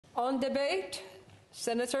On debate,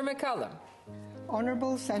 Senator McCallum.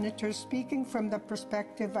 Honorable Senator, speaking from the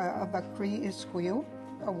perspective of a Cree Isquiu,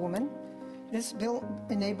 a woman, this bill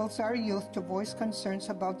enables our youth to voice concerns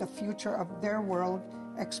about the future of their world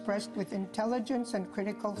expressed with intelligence and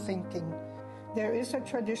critical thinking. There is a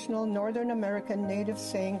traditional Northern American native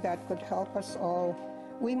saying that could help us all.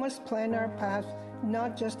 We must plan our path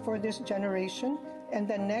not just for this generation and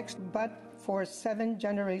the next, but for 7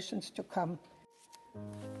 generations to come.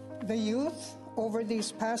 The youth over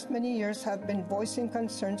these past many years have been voicing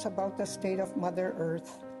concerns about the state of Mother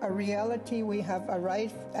Earth, a reality we have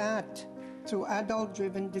arrived at through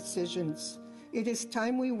adult-driven decisions. It is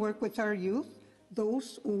time we work with our youth,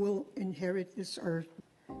 those who will inherit this earth.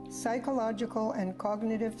 Psychological and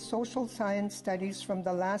cognitive social science studies from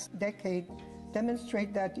the last decade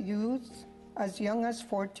demonstrate that youth as young as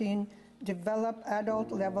 14 develop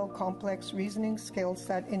adult-level complex reasoning skills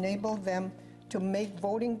that enable them to make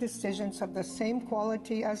voting decisions of the same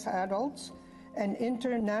quality as adults, and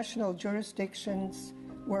international jurisdictions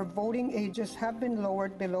where voting ages have been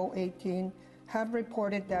lowered below 18 have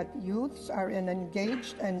reported that youths are an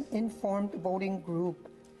engaged and informed voting group.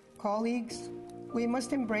 Colleagues, we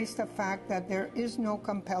must embrace the fact that there is no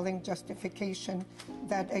compelling justification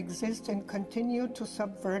that exists and continue to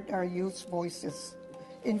subvert our youth's voices.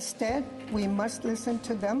 Instead, we must listen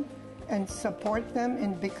to them and support them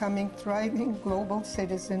in becoming thriving global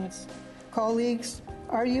citizens. Colleagues,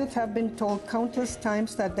 our youth have been told countless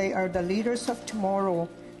times that they are the leaders of tomorrow,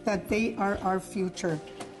 that they are our future.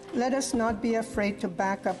 Let us not be afraid to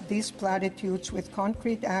back up these platitudes with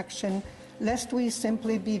concrete action, lest we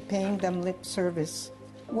simply be paying them lip service.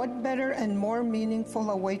 What better and more meaningful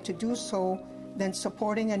a way to do so than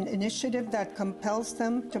supporting an initiative that compels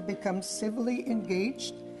them to become civilly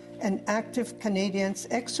engaged and active Canadians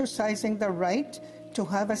exercising the right to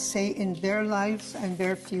have a say in their lives and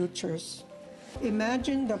their futures.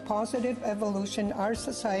 Imagine the positive evolution our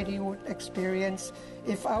society would experience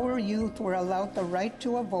if our youth were allowed the right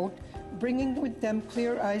to a vote, bringing with them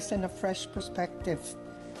clear eyes and a fresh perspective.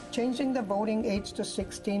 Changing the voting age to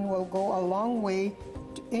 16 will go a long way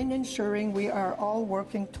in ensuring we are all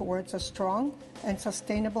working towards a strong and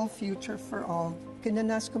sustainable future for all.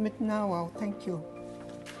 Kinanaskomitnawaw. Thank you.